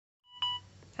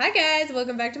Hi guys,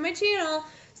 welcome back to my channel.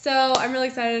 So I'm really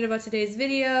excited about today's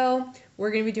video.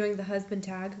 We're going to be doing the husband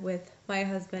tag with my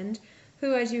husband,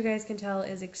 who as you guys can tell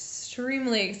is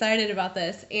extremely excited about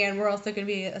this. And we're also going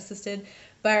to be assisted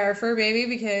by our fur baby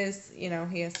because, you know,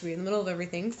 he has to be in the middle of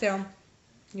everything. So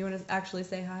you want to actually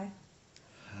say hi?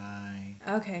 Hi.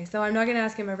 Okay, so I'm not going to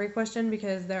ask him every question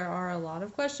because there are a lot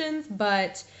of questions,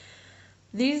 but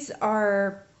these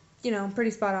are, you know,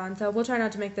 pretty spot on. So we'll try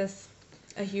not to make this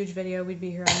a huge video. We'd be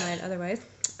here all night otherwise.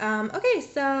 Okay,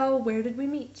 so where did we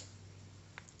meet?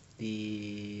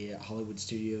 The Hollywood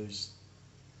Studios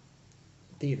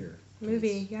theater.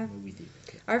 Movie, yeah. Movie theater.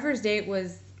 Yeah. Our first date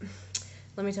was,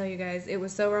 let me tell you guys, it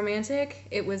was so romantic.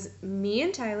 It was me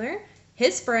and Tyler,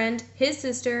 his friend, his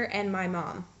sister, and my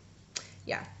mom.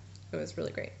 Yeah, it was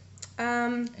really great.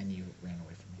 And you ran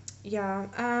away from me.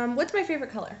 Yeah. What's my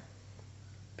favorite color?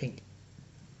 Pink.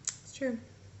 It's true.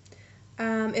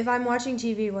 If I'm watching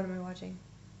TV, what am I watching?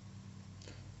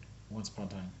 Once Upon a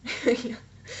Time. Yeah,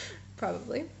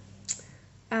 probably.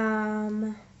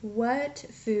 What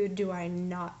food do I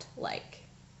not like?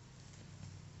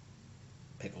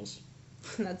 Pickles.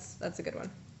 That's a good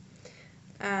one.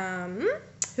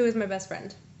 Who is my best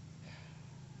friend?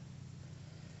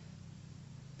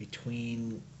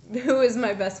 Between Who is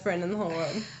my best friend in the whole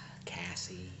world?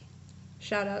 Cassie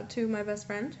Shout out to my best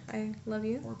friend. I love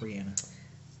you. or Brianna.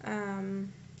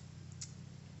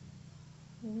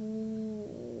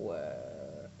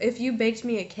 If you baked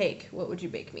me a cake, what would you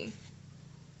bake me?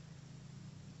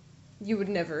 You would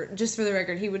never, just for the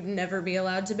record, he would never be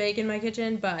allowed to bake in my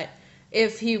kitchen, but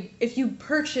if you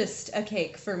purchased a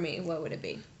cake for me, what would it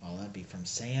be? Oh, that'd be from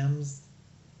Sam's.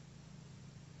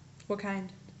 What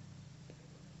kind?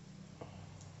 Oh,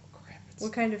 crap.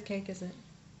 What kind of cake is it?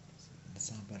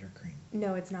 It's not buttercream.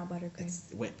 No, it's not buttercream. It's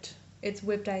whipped. It's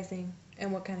whipped icing.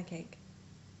 And what kind of cake?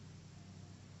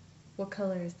 What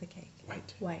color is the cake?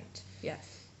 White. White,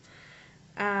 yes.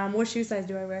 What shoe size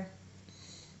do I wear?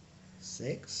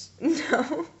 6.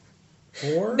 No.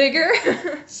 4. Bigger?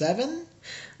 7.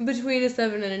 Between a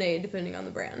 7 and an 8, depending on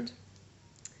the brand.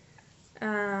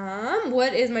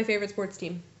 What is my favorite sports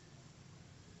team?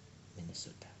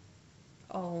 Minnesota.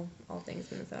 All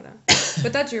things Minnesota.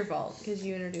 But that's your fault, because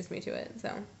you introduced me to it,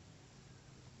 so.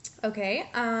 Okay,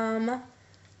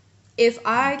 if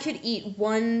I could eat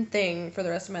one thing for the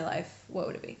rest of my life, what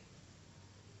would it be?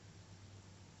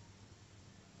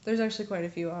 There's actually quite a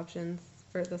few options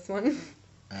for this one.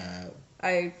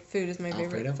 Food is my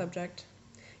favorite Alfredo? subject.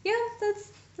 Yeah,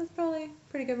 that's probably a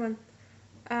pretty good one.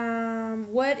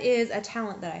 What is a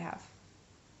talent that I have?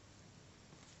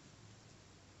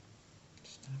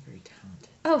 She's not very talented.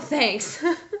 Oh, thanks.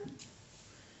 No.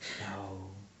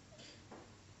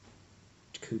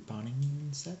 Couponing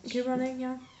and such? Couponing,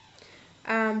 yeah.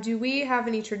 Do we have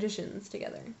any traditions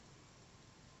together?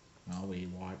 Well, we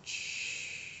watch.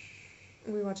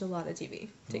 We watch a lot of TV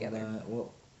together.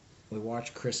 Well, we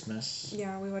watch Christmas.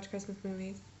 Yeah, we watch Christmas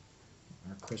movies.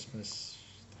 Our Christmas.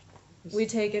 We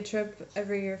take a trip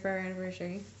every year for our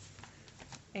anniversary.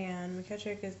 And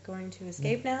McKettrick is going to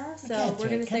escape now, so we're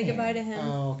going to say goodbye to him.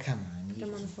 Oh, come on. You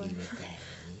Come on the floor. can do it,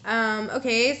 Daddy.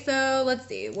 Okay, so let's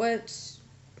see.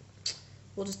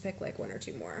 We'll just pick like one or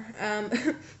two more.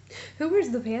 Who wears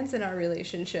the pants in our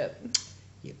relationship?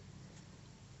 You.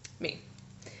 Me.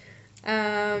 Why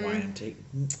I'm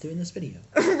doing this video.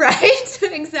 Right?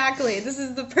 Exactly. This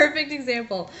is the perfect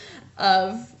example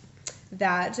of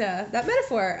that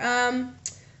metaphor.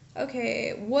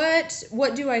 Okay,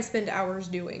 what do I spend hours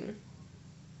doing?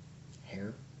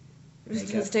 Hair. It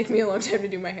does take me a long time to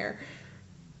do my hair.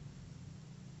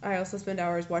 I also spend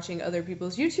hours watching other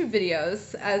people's YouTube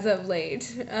videos as of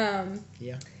late.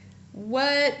 Yeah.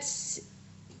 Let's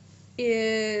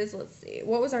see,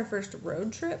 what was our first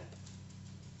road trip?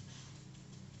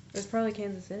 It was probably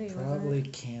Kansas City, Probably wasn't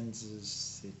it? Kansas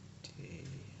City.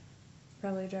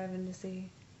 Probably driving to see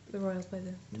the Royals play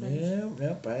the Twins.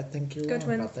 Nope. I think you're Go wrong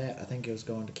Twins. about that. I think it was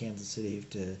going to Kansas City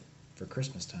for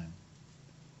Christmas time.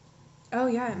 Oh,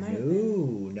 yeah, it might have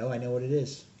been. No, I know what it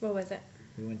is. What was it?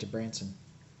 We went to Branson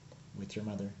with your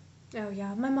mother. Oh,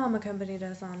 yeah. My mom accompanied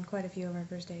us on quite a few of our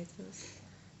first dates.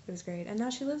 It was great. And now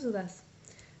she lives with us.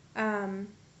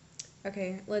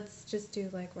 Okay, let's just do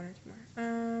like one or two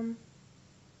more.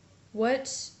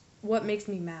 What makes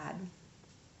me mad?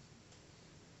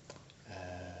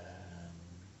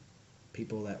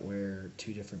 People that wear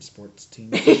 2 different sports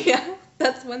teams. Yeah,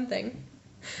 that's one thing.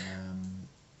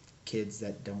 Kids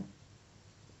that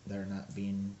are not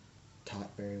being taught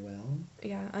very well.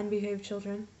 Yeah, unbehaved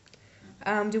children.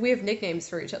 Do we have nicknames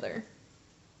for each other?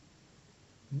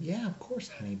 Yeah, of course,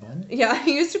 honey bun. Yeah,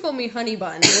 he used to call me honey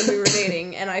bun when we were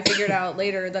dating, and I figured out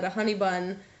later that a honey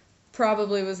bun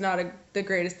probably was not the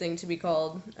greatest thing to be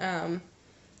called.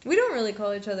 We don't really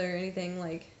call each other anything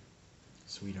like,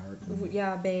 Sweetheart.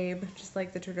 yeah, babe, just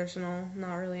like the traditional,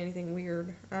 not really anything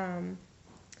weird.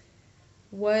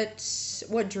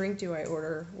 What drink do I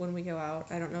order when we go out?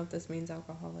 I don't know if this means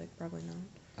alcoholic, probably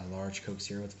not. A large Coke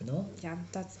Zero with vanilla. Yeah,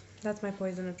 that's my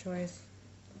poison of choice.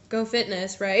 Go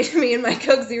fitness, right? Me and my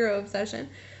Coke Zero obsession.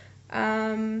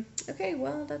 Okay,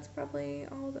 well, that's probably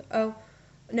all the... Oh,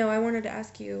 no, I wanted to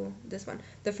ask you this one.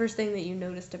 The first thing that you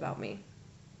noticed about me.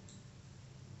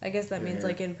 I guess that Your means, hair.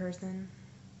 like, in person.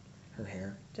 Her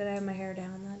hair. Did I have my hair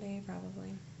down that day?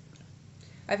 Probably.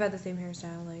 I've had the same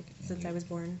hairstyle, like, since I was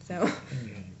born, so... And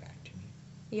you had your back to me.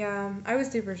 Yeah, I was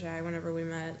super shy whenever we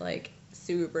met, like,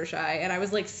 super shy. And I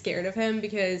was, like, scared of him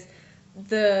because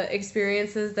the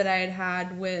experiences that I had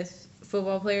had with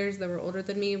football players that were older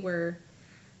than me were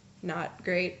not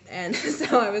great. And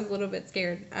so I was a little bit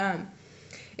scared.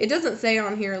 It doesn't say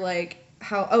on here, like,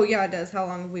 how... Oh, yeah, it does. How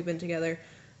long have we been together?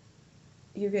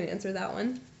 You can answer that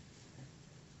one.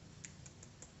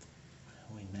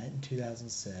 We met in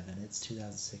 2007. It's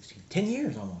 2016. 10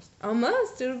 years almost.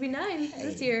 Almost. It'll be 9 Hey,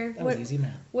 this year. That was easy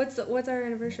math. What's our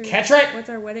anniversary? Catch it! What's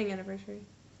our wedding anniversary?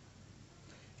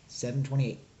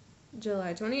 7/28.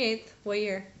 July 28th. What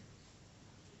year?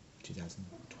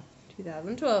 2012.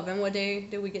 2012. And what day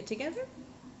did we get together?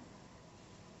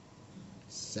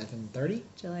 7/30.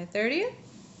 July 30th?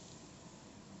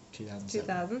 2007.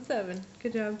 2007.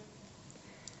 Good job.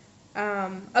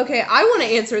 Okay, I want to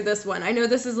answer this one. I know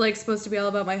this is like supposed to be all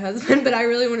about my husband, but I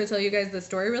really want to tell you guys the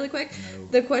story really quick. No.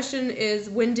 The question is,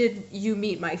 when did you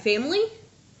meet my family?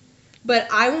 But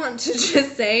I want to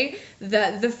just say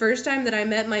that the first time that I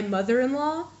met my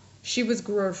mother-in-law, she was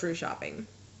grocery shopping.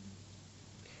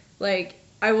 Like,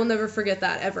 I will never forget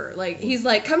that ever. Like, he's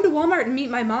like, come to Walmart and meet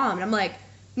my mom. And I'm like,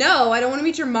 no, I don't want to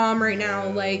meet your mom right now.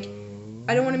 Like,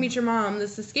 I don't want to meet your mom.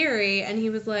 This is scary. And he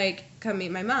was like, come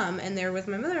meet my mom. And there was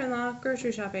my mother-in-law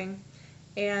grocery shopping.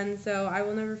 And so I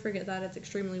will never forget that. It's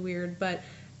extremely weird. But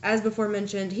as before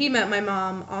mentioned, he met my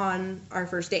mom on our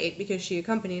first date because she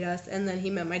accompanied us. And then he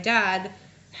met my dad.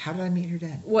 How did I meet her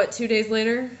dad? What, 2 days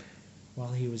later?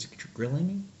 While he was grilling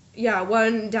me? Yeah,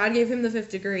 Dad gave him the 5th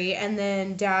degree. And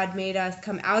then Dad made us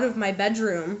come out of my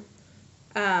bedroom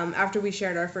after we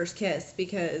shared our first kiss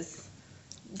because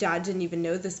Dad didn't even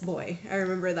know this boy. I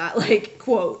remember that, like,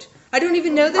 quote. I don't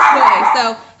even know this boy.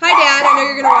 So, hi, Dad. I know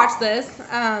you're going to watch this.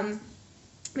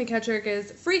 McKettrick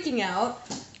is freaking out.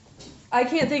 I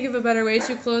can't think of a better way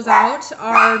to close out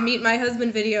our Meet My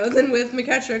Husband video than with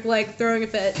McKettrick, like, throwing a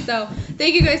fit. So,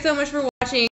 thank you guys so much for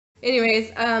watching. Anyways,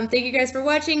 thank you guys for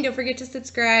watching. Don't forget to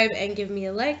subscribe and give me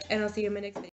a like, and I'll see you in my next video.